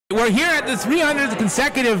We're here at the 300th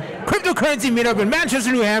consecutive cryptocurrency meetup in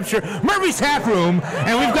Manchester, New Hampshire, Murphy's Tap Room,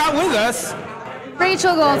 and we've got with us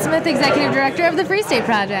Rachel Goldsmith, Executive Director of the Free State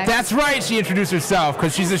Project. That's right, she introduced herself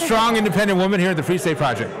because she's a strong, independent woman here at the Free State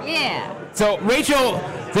Project. Yeah. So, Rachel,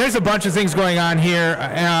 there's a bunch of things going on here.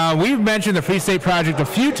 We've mentioned the Free State Project a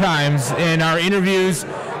few times in our interviews.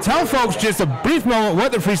 Tell folks just a brief moment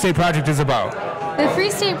what the Free State Project is about. The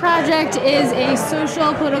Free State Project is a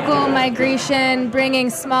social political migration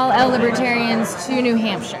bringing small L libertarians to New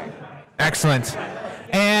Hampshire. Excellent.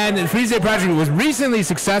 And the Free State Project was recently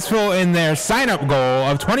successful in their sign-up goal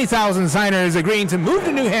of 20,000 signers agreeing to move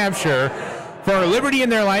to New Hampshire for liberty in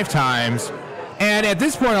their lifetimes. And at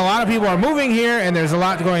this point, a lot of people are moving here, and there's a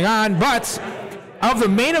lot going on. But of the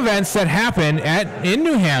main events that happen in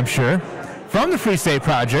New Hampshire from the Free State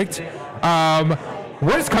Project,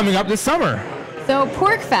 what is coming up this summer? So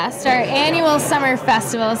PorcFest, our annual summer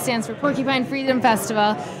festival, stands for Porcupine Freedom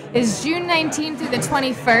Festival, is June 19th through the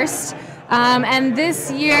 21st. And this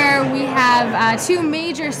year we have two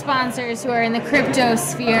major sponsors who are in the crypto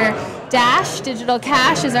sphere. Dash, Digital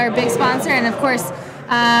Cash, is our big sponsor, and of course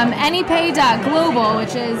AnyPay.global,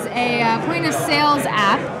 which is a point of sales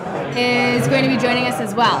app, is going to be joining us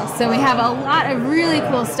as well. So we have a lot of really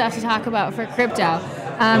cool stuff to talk about for crypto.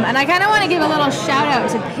 And I kind of want to give a little shout out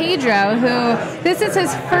to Pedro, who this is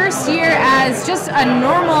his first year as just a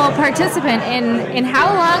normal participant in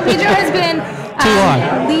how long Pedro has been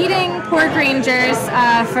leading Pork Rangers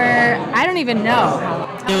for, I don't even know how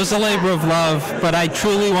long. It was a labor of love, but I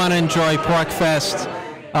truly want to enjoy PorcFest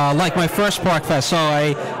like my first PorcFest. So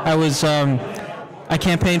I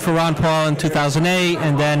campaigned for Ron Paul in 2008,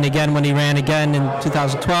 and then again when he ran again in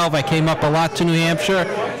 2012. I came up a lot to New Hampshire.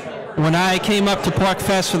 When I came up to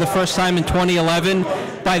PorcFest for the first time in 2011,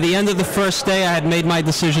 by the end of the first day, I had made my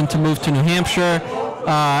decision to move to New Hampshire.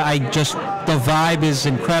 The vibe is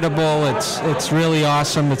incredible. It's really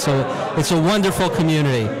awesome. It's a wonderful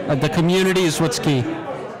community. The community is what's key.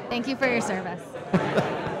 Thank you for your service.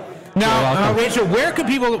 Now, Rachel, where can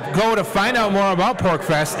people go to find out more about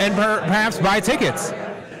PorcFest and perhaps buy tickets?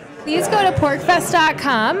 Please go to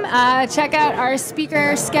porcfest.com, check out our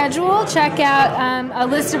speaker schedule, check out a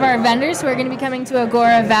list of our vendors who are going to be coming to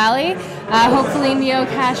Agora Valley. Hopefully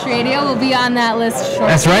NeoCash Radio will be on that list shortly.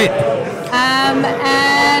 That's right. And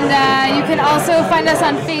you can also find us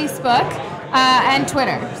on Facebook and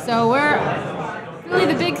Twitter. So we're really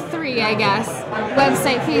the big three, I guess.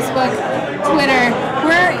 Website, Facebook, Twitter.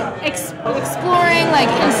 We're exploring like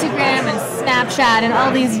Instagram and Snapchat and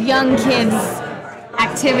all these young kids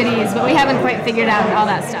activities, but we haven't quite figured out all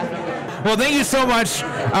that stuff. Well, thank you so much.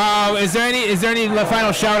 Is there any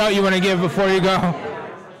final shout out you want to give before you go?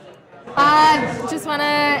 Just want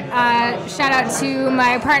to shout out to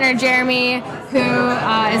my partner Jeremy, who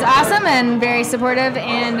is awesome and very supportive,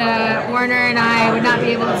 and Warner and I would not be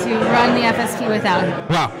able to run the FSP without him.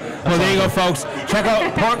 Wow. Well, there you go, folks. Check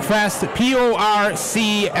out PorcFest,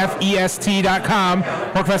 PorcFest.com,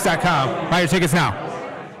 PorcFest.com. Buy your tickets now.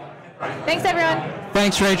 Thanks, everyone.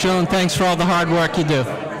 Thanks, Rachel, and thanks for all the hard work you do.